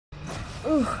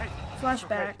Ooh, Hey,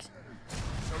 flashbacks.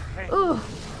 it's okay. Ooh.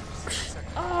 Just take a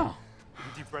second. Oh.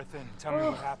 Take a deep breath in and tell me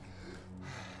what happened.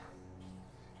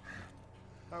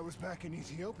 I was back in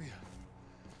Ethiopia.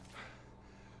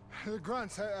 The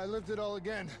grunts, I lived it all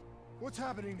again. What's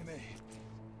happening to me?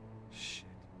 Shit.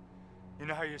 You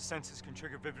know how your senses can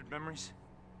trigger vivid memories?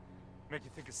 Make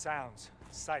you think of sounds,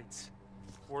 sights,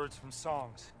 words from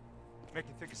songs. Make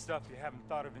you think of stuff you haven't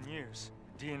thought of in years.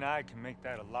 DNI can make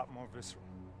that a lot more visceral.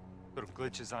 Little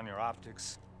glitches on your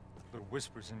optics, little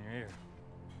whispers in your ear.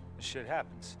 This shit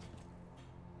happens.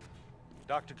 The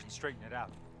doctor can straighten it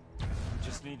out. You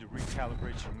just need to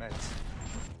recalibrate your meds.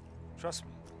 Trust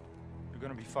me, you're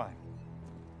gonna be fine.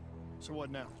 So what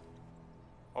now?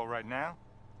 Oh, right now,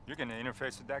 you're gonna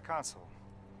interface with that console.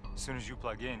 As soon as you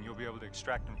plug in, you'll be able to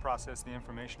extract and process the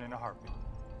information in a heartbeat.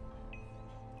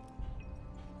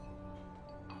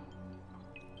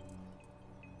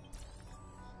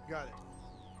 Got it.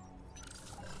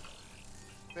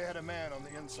 They had a man on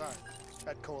the inside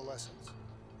at Coalescence.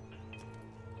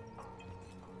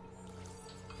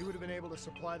 He would have been able to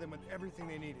supply them with everything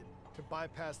they needed to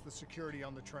bypass the security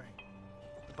on the train.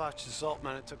 The botched assault,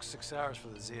 man, it took 6 hours for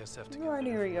the ZSF to get Right, that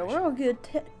here we go. information. We're all good.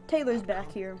 Taylor's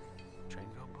back here. Train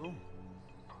go boom.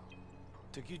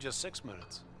 Took you just 6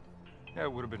 minutes. Yeah,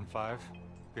 it would have been 5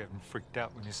 if you hadn't freaked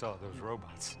out when you saw those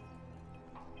robots.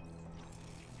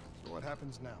 So what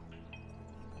happens now?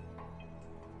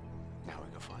 Now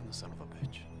we go find the son of a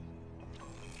bitch.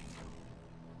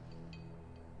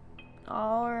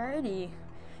 Alrighty.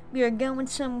 We are going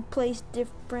someplace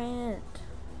different.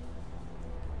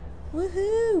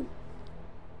 Woohoo!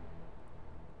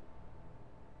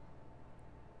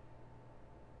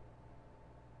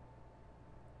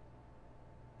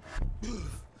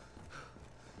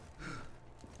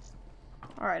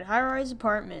 Alright, high-rise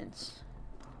apartments.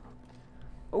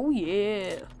 Oh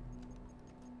yeah.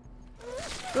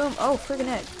 Boom. Oh, friggin'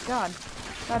 heck. God.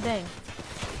 God dang.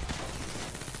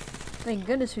 Thank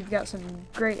goodness we've got some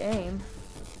great aim.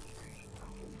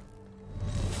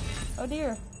 Oh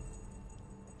dear.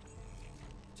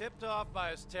 Tipped off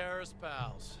by his terrorist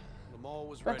pals. Lamal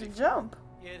was About to ready. jump.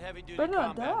 He had heavy-duty Better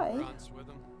not combat die. grunts with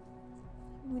him.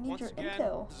 We need Once your again,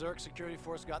 intel. Zerk security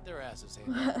force got their asses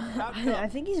handed. How come? I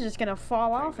think he's just gonna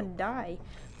fall off and die.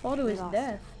 Fall to his lost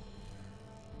death.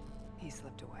 He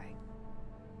slipped away.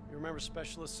 You remember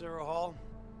Specialist Sarah Hall?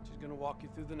 She's gonna walk you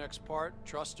through the next part.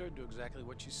 Trust her, do exactly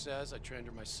what she says. I trained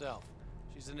her myself.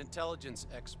 She's an intelligence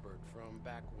expert from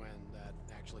back when that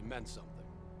actually meant something.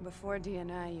 Before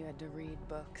DNI, you had to read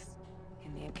books.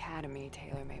 In the academy,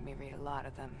 Taylor made me read a lot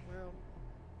of them. Well,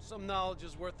 some knowledge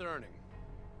is worth earning.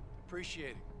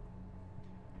 Appreciating.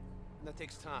 And that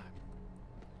takes time.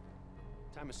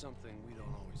 Time is something we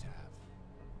don't always have.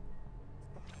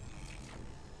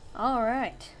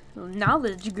 Alright.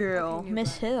 Knowledge girl. Okay,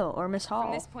 Miss Newblood. Hill or Miss From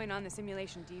Hall. this point on, the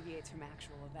simulation deviates from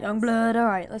actual events. Youngblood.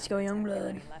 Alright, let's go, It's not Youngblood.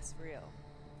 any less real.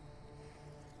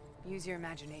 Use your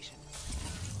imagination.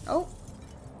 Oh.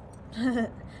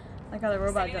 Like how the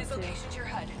robot Sending this jumped location to your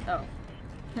HUD. too.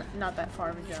 Oh. Not that far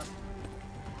of a jump.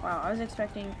 Wow, I was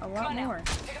expecting a Come lot on now. more.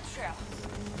 Pick up the trail.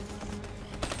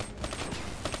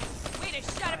 Way to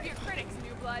shut up your critics,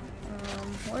 New Blood.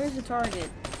 Where's the target?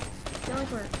 I feel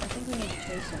like I think we need to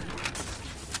chase him.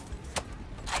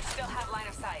 I still have line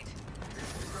of sight.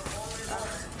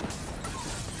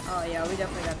 Oh yeah, we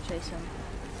definitely gotta chase him.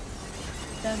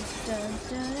 Dun, dun,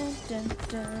 dun, dun,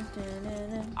 dun, dun,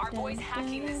 dun, Our boy's dun,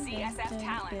 hacking the dun, CSF dun,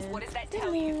 talents. dun, What does that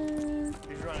tell you? dun,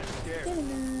 He's running scared,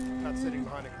 dun, not sitting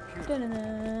behind a computer. dun,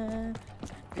 dun,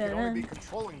 He can only be dun,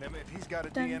 controlling them if he's got a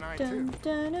dun, DNI dun, too.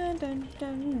 dun, dun, dun,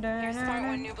 dun, dun, Here's a smart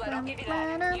one, New Blood. I'll give you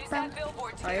that. Use that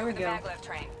billboard to Alright, here we get over the go. maglev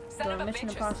train. Son Going of a Mission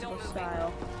bitch is still Impossible moving. style.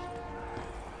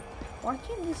 Why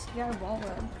can't this guy wall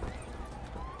run?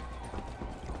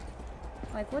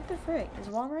 Like, what the frick? Is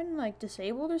wall run, like,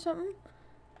 disabled or something?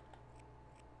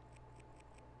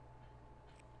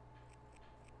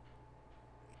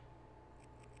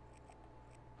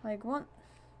 Like, what?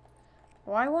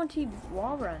 Why won't he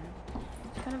wall run?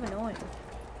 It's kind of annoying.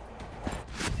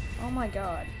 Oh my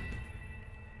god.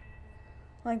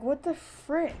 Like, what the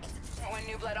frick? One,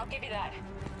 New Blood. I'll give you that.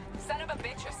 Son of a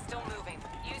bitch is still moving.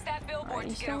 Use that billboard Alright, to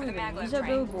he's get still over the moving. maglev Use that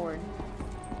train. billboard.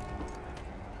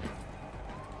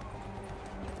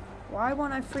 Why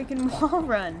won't I freaking wall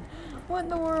run? What in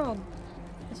the world?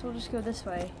 Guess we'll just go this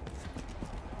way.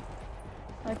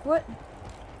 Like, what?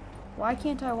 Why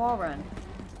can't I wall run?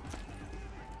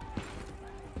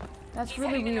 That's He's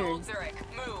really heading into weird. Old Zurich.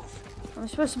 Move. I'm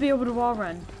supposed to be able to wall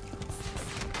run.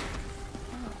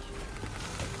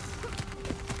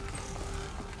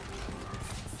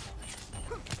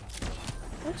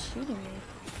 What's shooting me?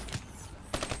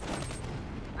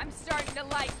 to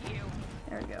like you.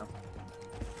 There we go.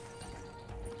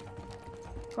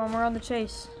 Come on, we're on the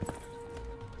chase.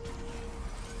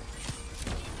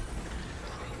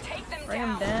 Take them Bring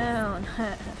him down.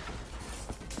 down.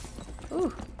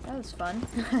 Ooh, that was fun.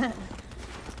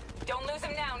 Don't lose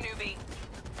him now, newbie.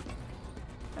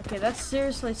 Okay, that's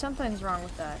seriously, something's wrong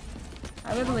with that.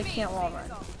 I literally can't wall run.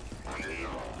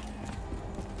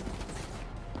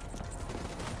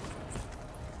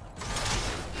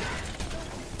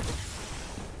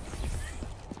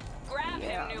 Grab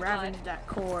Yeah, him, new ravage blood. that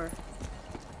core.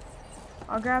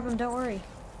 I'll grab him, don't worry.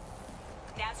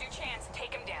 Now's your chance.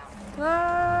 Take him down.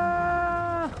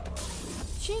 Ah!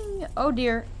 Ching! Oh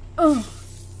dear. Ugh.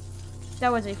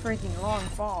 That was a freaking long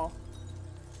fall.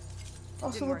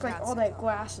 Also Didn't look work like out all so that well.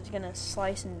 glass is gonna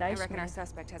slice and I dice reckon me. our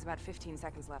suspect has about 15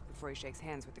 seconds left before he shakes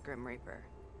hands with the Grim Reaper.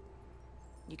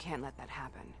 You can't let that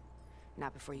happen.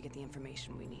 Not before you get the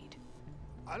information we need.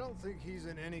 I don't think he's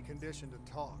in any condition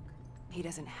to talk. He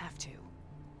doesn't have to.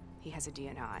 He has a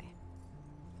DNI.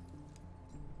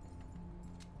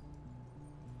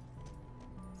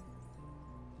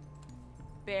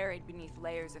 Buried beneath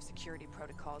layers of security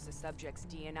protocols, the subject's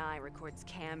DNI records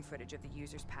cam footage of the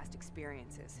user's past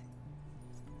experiences.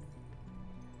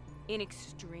 In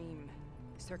extreme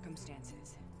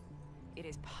circumstances, it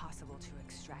is possible to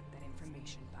extract that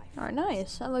information by Alright,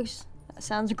 nice. That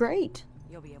sounds great.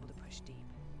 You'll be able to push deep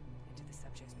into the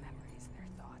subject's memories, their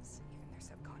thoughts, even their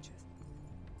subconscious.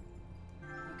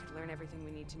 You could learn everything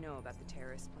we need to know about the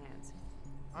terrorist plans.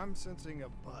 I'm sensing a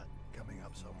butt coming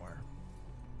up somewhere.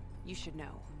 You should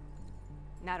know.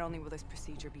 Not only will this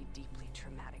procedure be deeply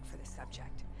traumatic for the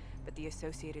subject, but the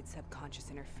associated subconscious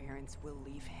interference will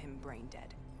leave him brain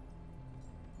dead.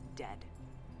 Dead.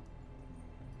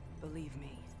 Believe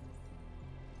me,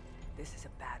 this is a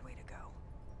bad way to go.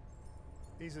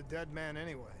 He's a dead man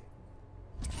anyway.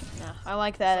 Yeah, I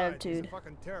like that Besides, attitude. He's a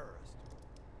fucking terrorist.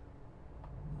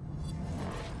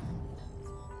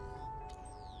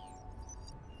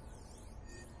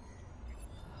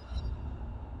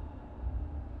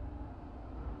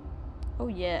 Oh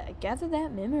yeah, gather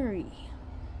that memory.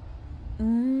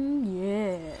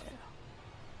 Yeah.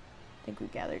 I think we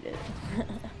gathered it.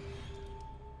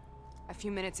 A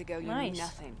few minutes ago, you Nice. knew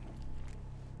nothing.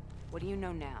 What do you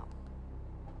know now?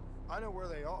 I know where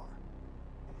they are.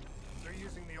 They're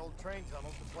using the old train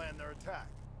tunnels to plan their attack.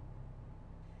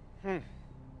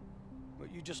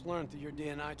 What you just learned through your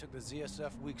DNI took the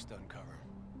ZSF weeks to uncover.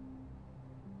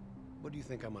 What do you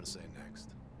think I'm gonna say next?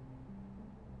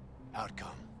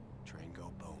 Outcome. Train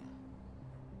go boom.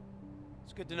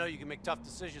 It's good to know you can make tough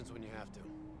decisions when you have to.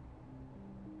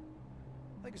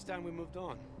 I think it's time we moved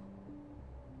on.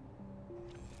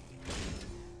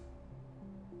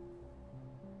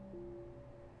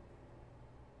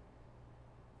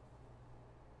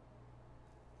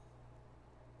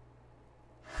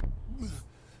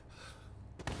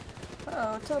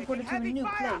 Oh, teleported to a new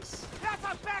place.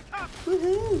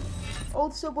 Woohoo!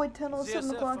 Old subway tunnel, 7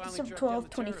 ZSF o'clock, finally December tracked down 12th, the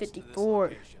terrorists to this 2054.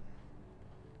 location.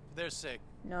 For their sake,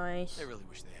 Nice. they really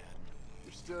wish they had.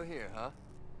 You're still here, huh?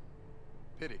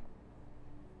 Pity.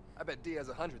 I bet D has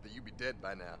 100 that you'd be dead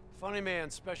by now. Funny man,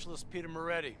 Specialist Peter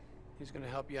Moretti. He's gonna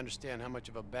help you understand how much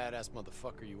of a badass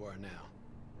motherfucker you are now.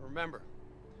 Remember,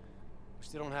 we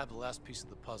still don't have the last piece of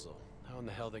the puzzle. How in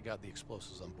the hell they got the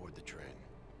explosives on board the train?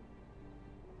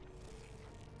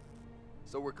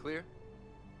 So we're clear?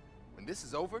 When this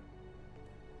is over,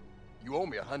 you owe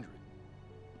me 100.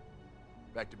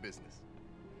 Back to business.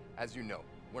 As you know,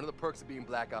 one of the perks of being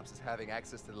Black Ops is having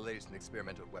access to the latest in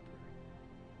experimental weaponry.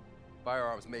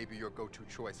 Firearms may be your go-to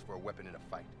choice for a weapon in a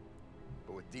fight.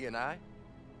 But with DNI,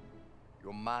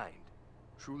 your mind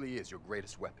truly is your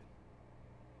greatest weapon.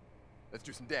 Let's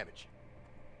do some damage.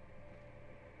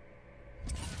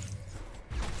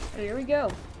 Here we go.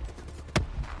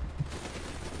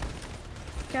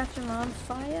 Catch him on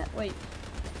fire. Wait.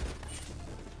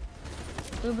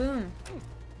 Boom, boom.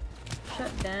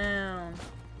 Shut down.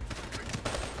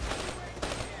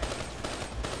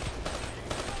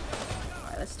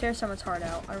 Alright, let's tear someone's heart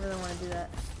out. I really want to do that.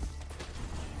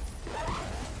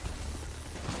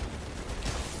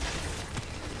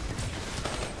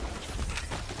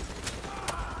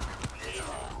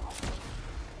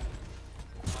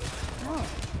 Oh.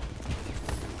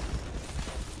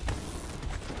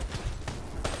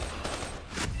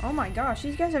 Oh my gosh,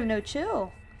 these guys have no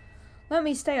chill. Let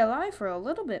me stay alive for a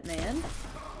little bit, man.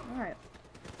 Alright.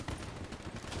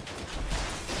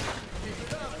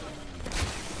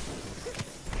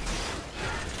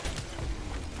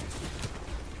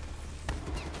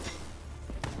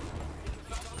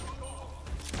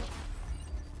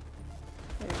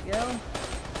 There we go.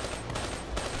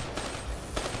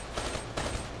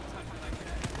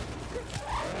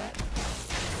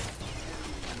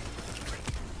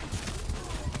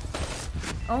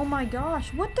 Oh my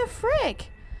gosh, what the frick?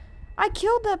 I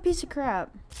killed that piece of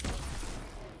crap.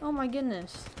 Oh my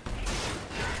goodness.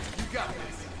 You got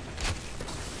this.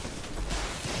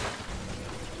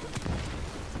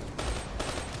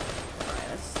 Alright,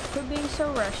 let's quit being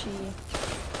so rushy.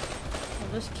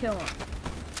 We'll just kill him.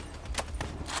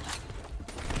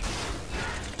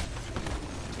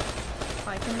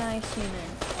 Like a nice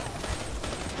human.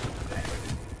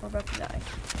 We're about to die.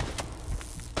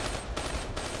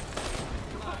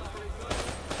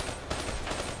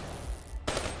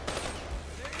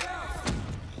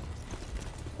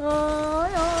 Oh,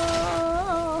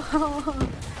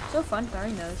 so fun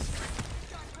firing those.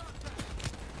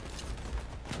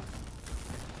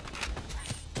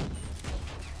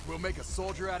 We'll make a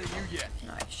soldier out of you yet.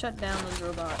 Nice, shut down those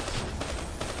robots.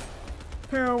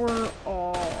 Power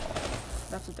off.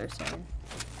 That's what they're saying.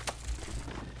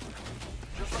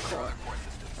 Just like our other core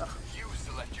systems, you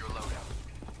select your loadout.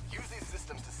 Use these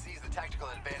systems to seize the tactical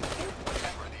advantage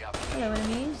whenever the opportunity. Hello,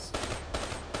 enemies.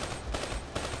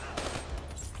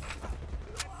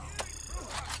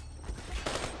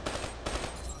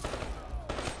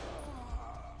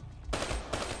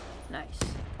 Nice.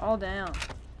 All down.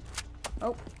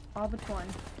 Oh, all but one.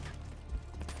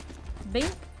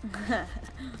 Bink.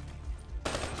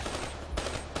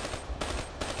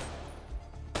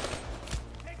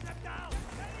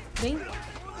 Bink.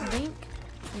 Bink.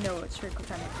 You know what trick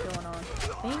kind of going on.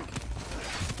 Bink.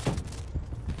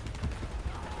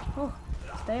 Oh,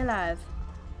 stay alive.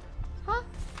 Huh?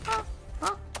 Huh?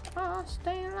 Huh? Huh?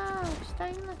 Stay alive.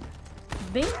 Stay alive.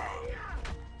 Bink.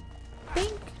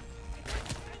 Bink.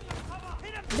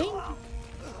 Bink.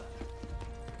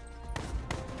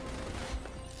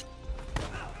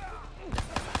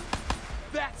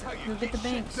 That's how you We'll get the shit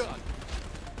banks. done.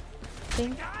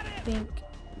 Bink. Bink.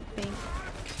 Bink.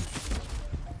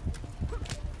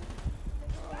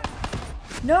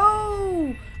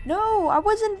 No! No! I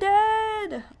wasn't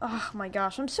dead! Oh my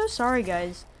gosh, I'm so sorry,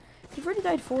 guys. You've already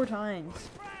died 4 times.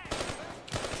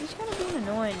 He's kind of being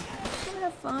annoying. I'm just gonna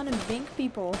have fun and bink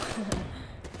people.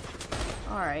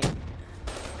 Alright.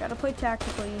 Gotta play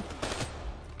tactically.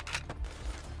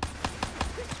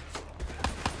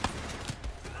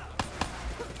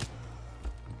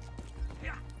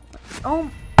 Oh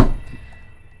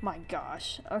my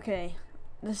gosh. Okay.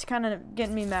 This is kind of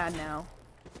getting me mad now.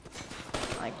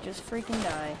 Like, just freaking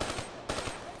die.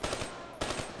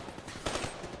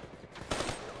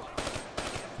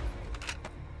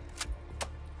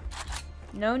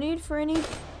 No need for any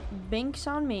binks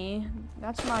on me.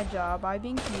 That's my job. I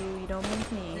bink you. You don't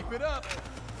bink me. Keep it up.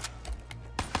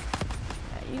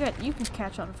 You can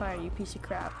catch on fire, you piece of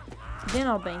crap. Then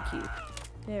I'll bank you.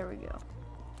 There we go.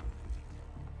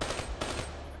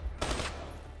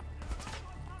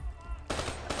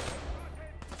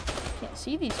 Can't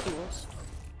see these fools.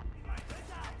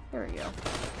 There we go.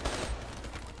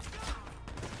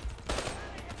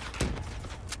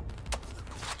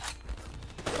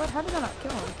 What? How did I not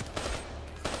kill him?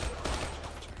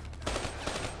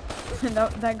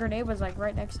 that grenade was like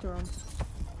right next to him.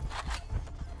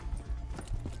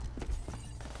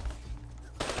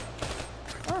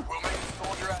 Oh. We'll make a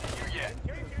soldier out of you yet.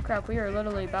 Crap, we are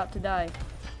literally about to die.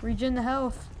 Regen the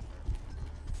health.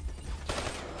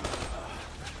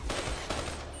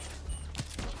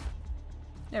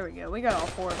 There we go. We got all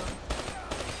 4 of them.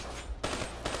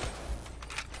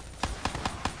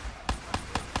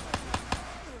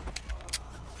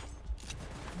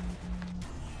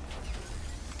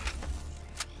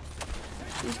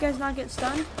 These guys not get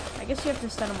stunned? I guess you have to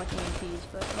stun them with EMPs,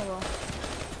 but oh well.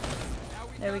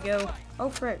 There we go. Oh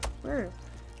frick. We're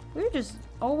just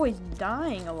always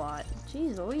dying a lot.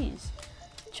 Jeez Louise.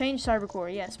 Change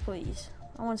Cybercore. Yes, please.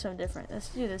 I want something different. Let's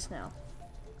do this now.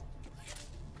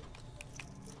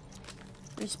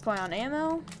 Resupply on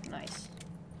ammo. Nice.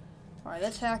 Alright,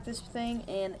 let's hack this thing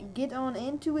and get on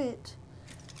into it.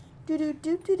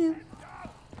 Do-do-do-do-do.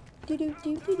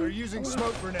 Do-do-do-do-do. They're using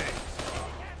smoke grenades.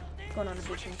 Going on a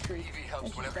bitching streak. EV helps That's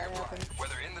just whenever that you're happened. blind,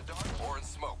 whether in the dark or in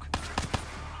smoke.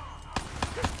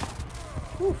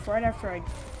 Oof, right after I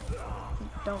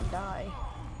don't die.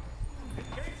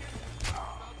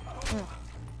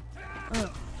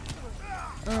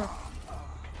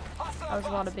 That was a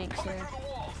lot of binks there.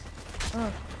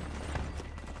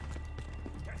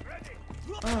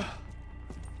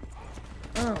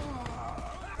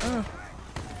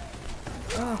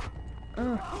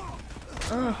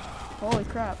 Holy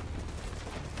crap.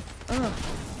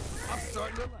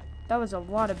 That was a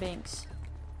lot of binks.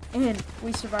 And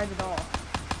we survived it all.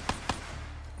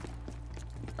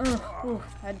 Ooh,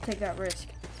 I had to take that risk.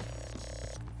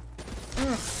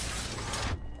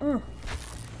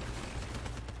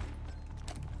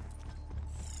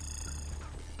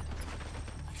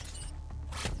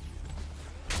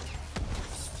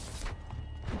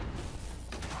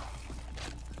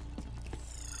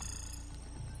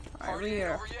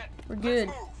 We're good.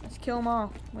 Let's kill them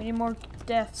all. We need more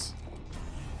deaths.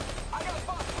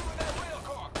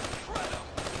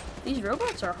 These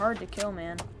robots are hard to kill,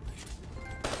 man.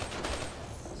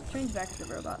 Let's change back to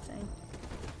the robot thing.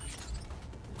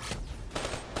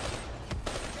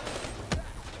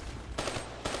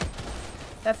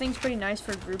 That thing's pretty nice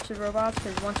for groups of robots,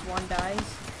 because once one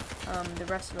dies, the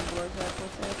rest of them blows up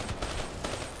with it,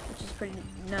 which is pretty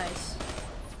nice.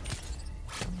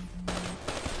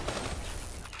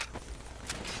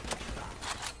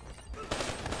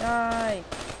 Die!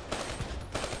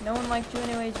 No one liked you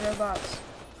anyways, robots.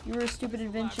 You were a stupid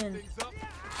invention.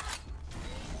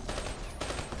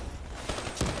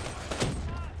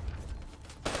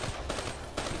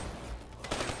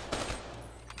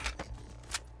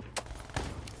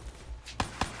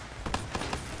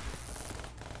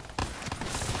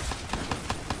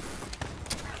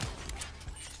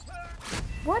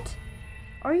 What?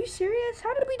 Are you serious?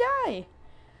 How did we die?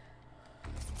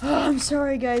 Oh, I'm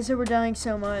sorry guys that we're dying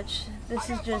so much.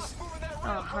 This is just...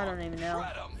 Oh, I don't even know.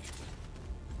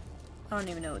 I don't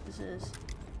even know what this is.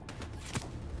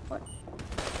 What?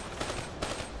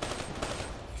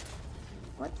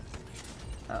 What?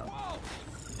 Oh.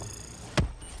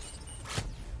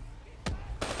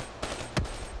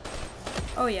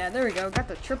 Oh yeah, there we go. Got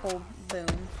the triple boom.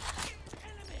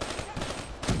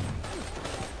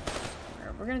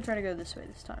 Alright, we're gonna try to go this way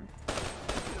this time.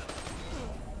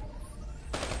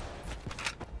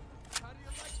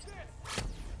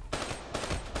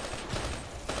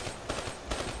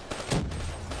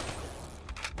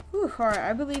 Alright,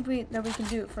 I believe that we can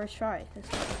do it first try this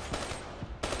time.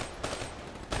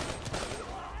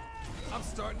 I'm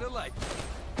starting to like it.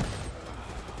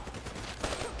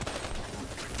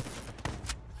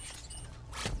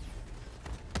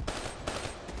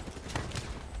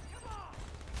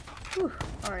 Whew.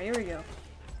 Alright, here we go.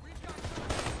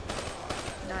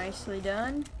 Nicely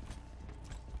done.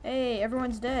 Hey,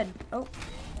 everyone's dead. Oh,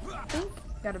 bink.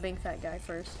 Gotta bink that guy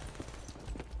first.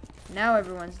 Now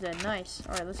everyone's dead. Nice.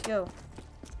 Alright, let's go.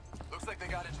 Looks like they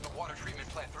got into the water treatment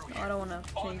plant through here. I don't want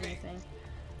to change anything.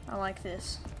 I like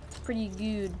this. It's pretty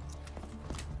good.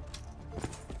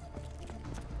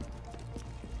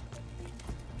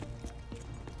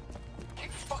 Keep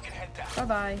your fucking head down.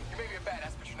 Bye-bye. You may be a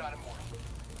badass, but you're not immortal.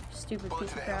 Stupid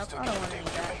piece of crap. I don't want any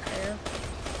of that there.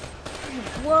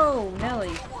 Whoa,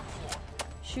 Nelly.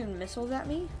 Shooting missiles at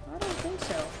me? I don't think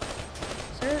so.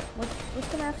 Sir, what's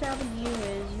gonna have to happen to you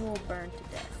is you will burn to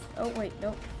death. Oh, wait,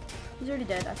 nope. He's already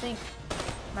dead. I think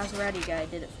Maserati guy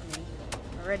did it for me.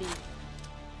 Already.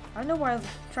 I don't know why I was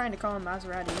trying to call him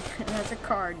Maserati. That's a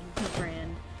car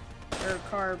brand. Or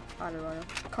car, I don't know.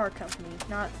 Car company.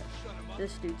 Not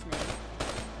this dude's name.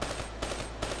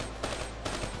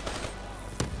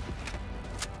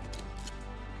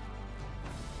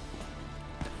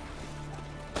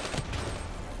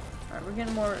 Alright, we're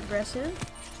getting more aggressive.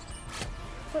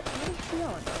 What are you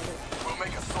yelling about? We'll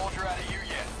make a soldier out of you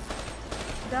yet.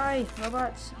 Die,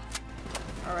 robots.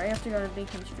 Alright, I have to go to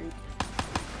Beacon Street.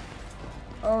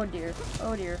 Oh dear.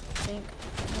 Oh dear. Think.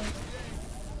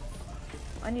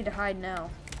 I need to hide now.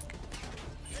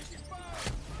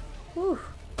 Whew.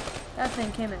 That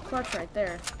thing came in clutch right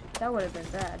there. That would have been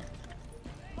bad.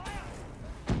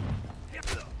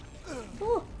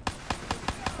 Whew.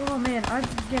 Oh man, I'm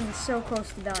getting so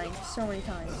close to dying so many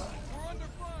times.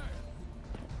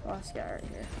 Last guy right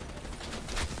here.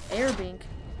 Airbink.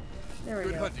 There we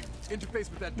Good go. hunting. Interface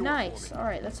with that door Nice. for me.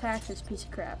 Alright, let's hack this piece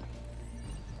of crap.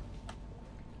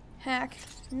 Hack.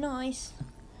 Nice.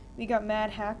 We got mad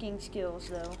hacking skills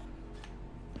though.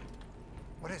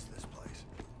 What is this place?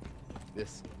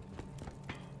 This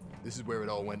is where it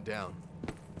all went down.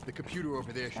 The computer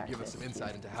over there should give us some Access.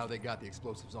 insight into how they got the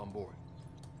explosives on board.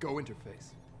 Go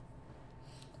interface.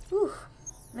 Whew.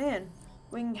 Man,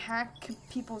 we can hack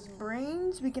people's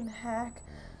brains. We can hack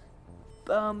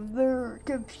their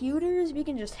computers. We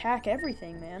can just hack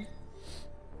everything, man.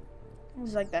 This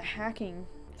is like the hacking.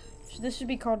 So this should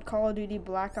be called Call of Duty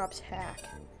Black Ops Hack.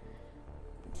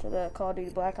 Instead of Call of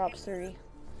Duty Black Ops 3.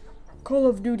 Call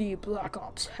of Duty Black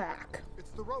Ops Hack.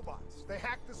 It's the robots. They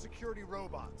hacked the security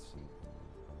robots.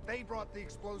 They brought the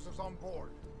explosives on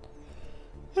board.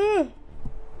 I'm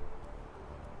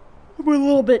a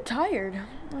little bit tired.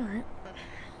 Alright.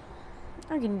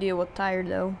 I can deal with tired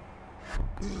though.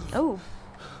 Oh.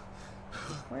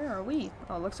 Where are we?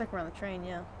 Oh, looks like we're on the train,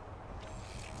 yeah.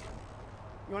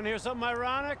 You want to hear something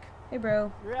ironic? Hey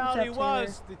bro. Reality What's up, Taylor?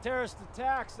 was, the terrorist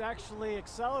attacks actually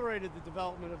accelerated the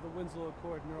development of the Winslow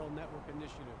Accord Neural Network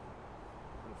Initiative.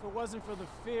 If it wasn't for the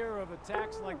fear of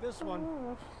attacks like this one,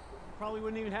 we probably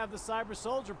wouldn't even have the Cyber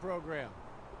Soldier program.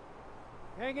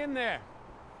 Hang in there.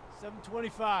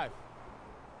 7:25.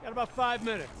 Got about 5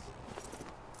 minutes.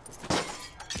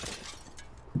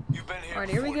 You've been here Alright,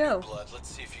 here we before, go. New Blood. Let's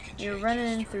see if you can You're change running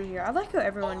in history. through here. I like how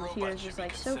everyone All here is robots just should be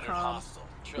like so considered calm. hostile.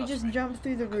 You Trust just me. jump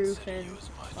through the I roof consider and you as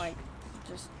much. like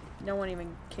just no one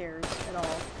even cares at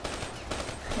all.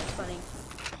 It's funny.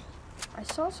 I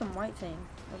saw some white thing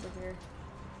over here.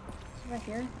 Is it right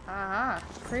here? Aha!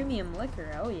 Premium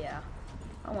liquor. Oh yeah.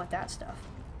 I want that stuff.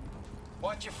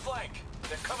 Watch your flank.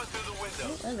 They're coming through the Oh,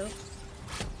 windows. hello.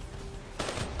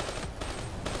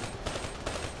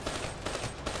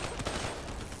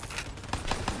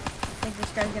 I think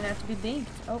this guy's gonna have to be binked.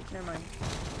 Oh, never mind.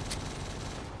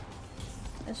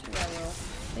 This guy will.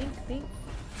 Bink, bink.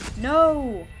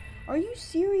 No! Are you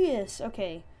serious?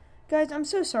 Okay. Guys, I'm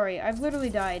so sorry. I've literally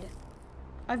died.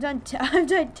 I've died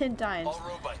 10 times. All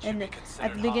robots should And be at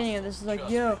considered the beginning of hostile. this is like,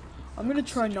 Trust yo, me. I'm gonna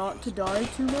try not to die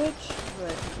too much.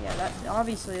 But yeah, that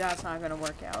obviously that's not gonna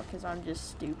work out because I'm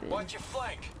just stupid. Watch your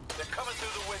flank. They're coming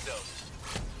through the windows.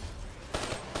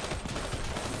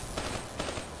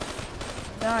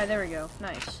 Ah, there we go.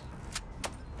 Nice.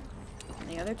 And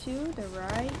the other two, they're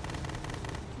right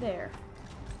there.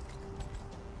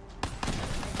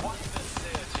 Once this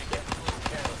is, you get a little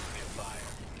careless with your fire.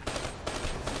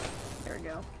 There we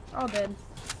go. All dead.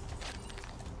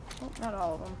 Oh, not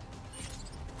all of them.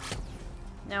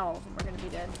 Now all of them are gonna be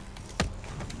dead.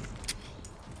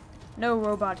 No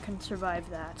robot can survive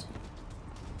that.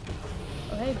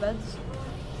 Oh, hey, buds.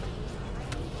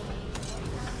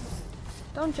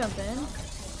 Don't jump in.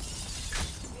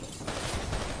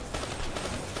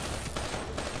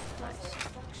 Nice.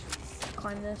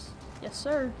 Climb this. Yes,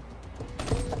 sir.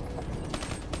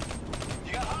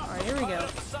 You got hostiles Alright, here we coming go.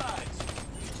 up the sides.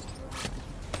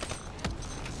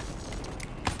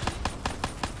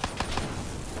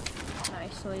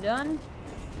 Nicely done.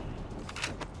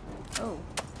 Oh.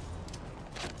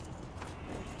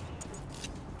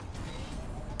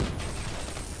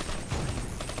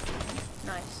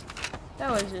 Nice.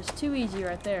 That was just too easy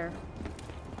right there.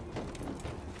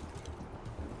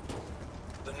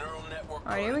 The neural network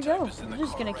Alright, here we prototype go. is in We're the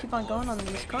just gonna car keep right on going below. on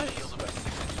these Maybe carts. shield about 6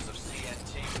 inches of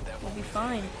CNT, but that We'll won't be be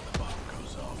fine. when the bomb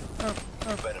goes off.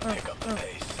 Oh, Better pick up the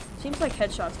pace. Seems like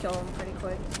headshots kill them pretty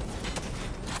quick.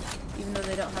 Even though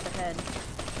they don't have a head.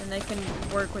 And they can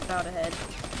work without a head.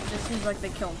 It just seems like they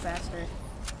kill them faster.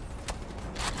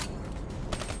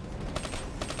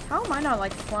 How am I not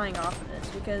like flying off of this?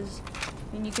 Because,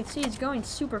 I mean, you can see it's going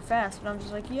super fast, but I'm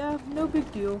just like, yeah, no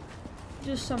big deal.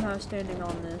 Just somehow standing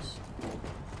on this.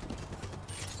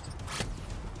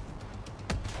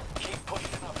 Keep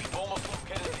pushing up. You've almost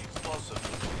located the explosive.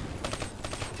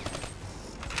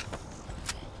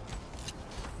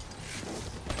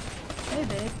 Hey,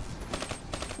 babe.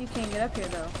 You can't get up here,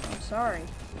 though. I'm sorry.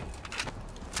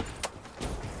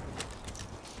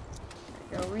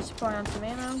 There we go. Resupply on some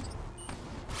ammo.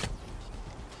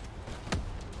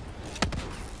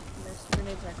 There's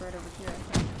grenades like right over here, I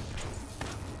think.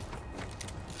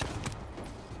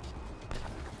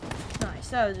 Nice.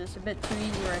 That was just a bit too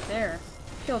easy right there.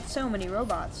 Killed so many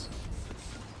robots.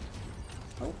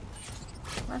 Oh.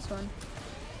 Last one.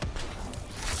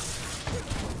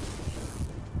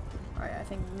 Alright, I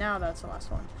think now that's the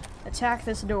last one. Attack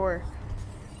this door.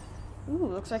 Ooh,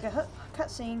 looks like a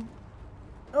cutscene.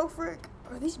 Oh, frick.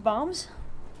 Are these bombs?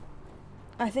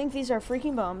 I think these are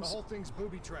freaking The bombs. whole thing's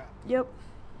booby-trapped. Yep.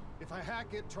 If I hack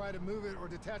it, try to move it, or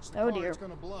detach the Oh car, dear. it's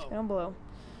gonna blow. Don't blow.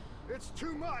 It's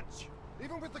too much!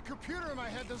 Even with the computer in my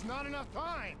head, there's not enough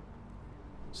time!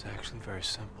 It's actually very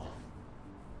simple.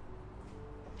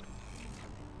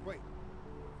 Wait.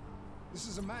 This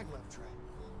is a maglev trap.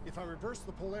 If I reverse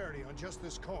the polarity on just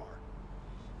this car...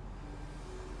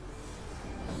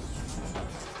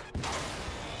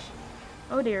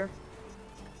 Oh dear.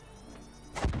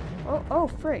 Oh,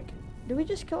 frick. Did we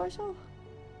just kill ourselves?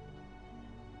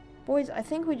 Boys, I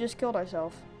think we just killed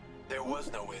ourselves. There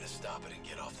was no way to stop it and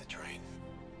get off the train.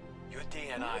 Your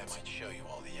DNI might show you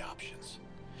all the options,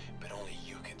 but only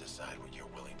you can decide what you're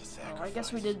willing to sacrifice. Oh, I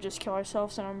guess we did just kill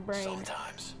ourselves in our brain.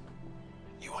 Sometimes,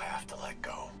 you have to let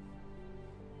go.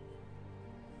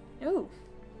 Ooh,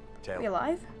 we Taylor,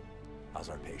 alive? how's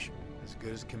our patient? As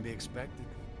good as can be expected.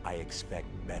 I expect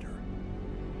better.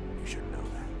 You should know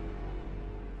that.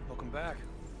 Welcome back.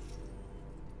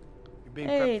 You're being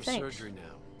Hey, prepped for thanks. surgery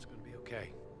now. It's gonna be okay.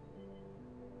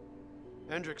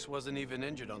 Hendricks wasn't even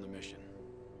injured on the mission.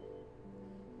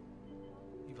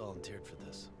 He volunteered for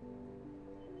this.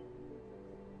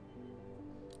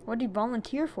 What did he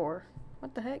volunteer for?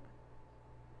 What the heck?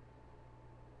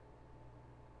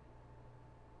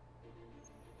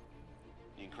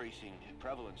 The increase increasing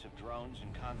prevalence of drones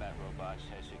and combat robots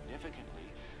has significantly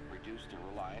reduced the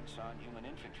reliance on human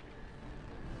infantry.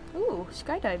 Ooh,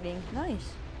 skydiving.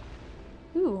 Nice.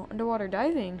 Ooh, underwater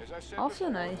diving. Also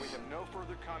nice.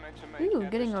 Ooh,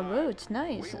 getting on boats.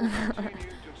 Nice.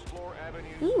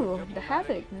 Ooh, the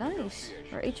Havoc. Nice.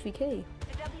 Or HVK.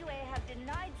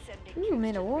 Ooh,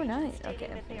 Man of War. Nice. Okay,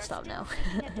 I'm gonna stop now.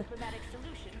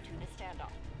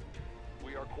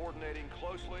 We are coordinating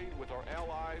closely with our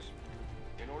allies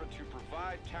in order to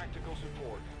provide tactical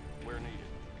support where needed.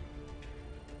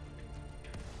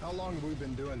 How long have we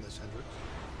been doing this, Hendricks?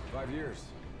 5 years,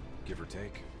 give or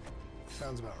take.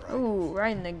 Sounds about right. Ooh,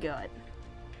 right in the gut.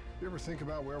 You ever think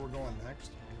about where we're going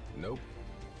next? Nope.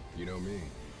 You know me.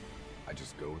 I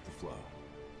just go with the flow.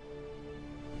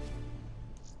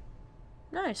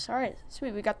 Nice. Alright,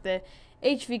 sweet. We got the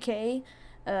HVK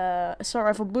assault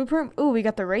rifle blueprint. Ooh, we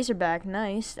got the Razorback.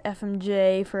 Nice. The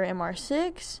FMJ for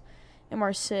MR6.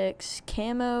 MR6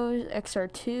 camos,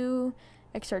 XR2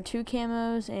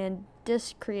 camos, and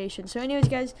disc creation. So anyways,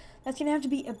 guys, that's going to have to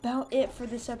be about it for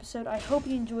this episode. I hope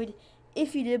you enjoyed.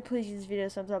 If you did, please give this video a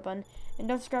thumbs up button. And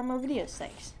don't subscribe for more videos.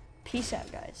 Thanks. Peace out,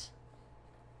 guys.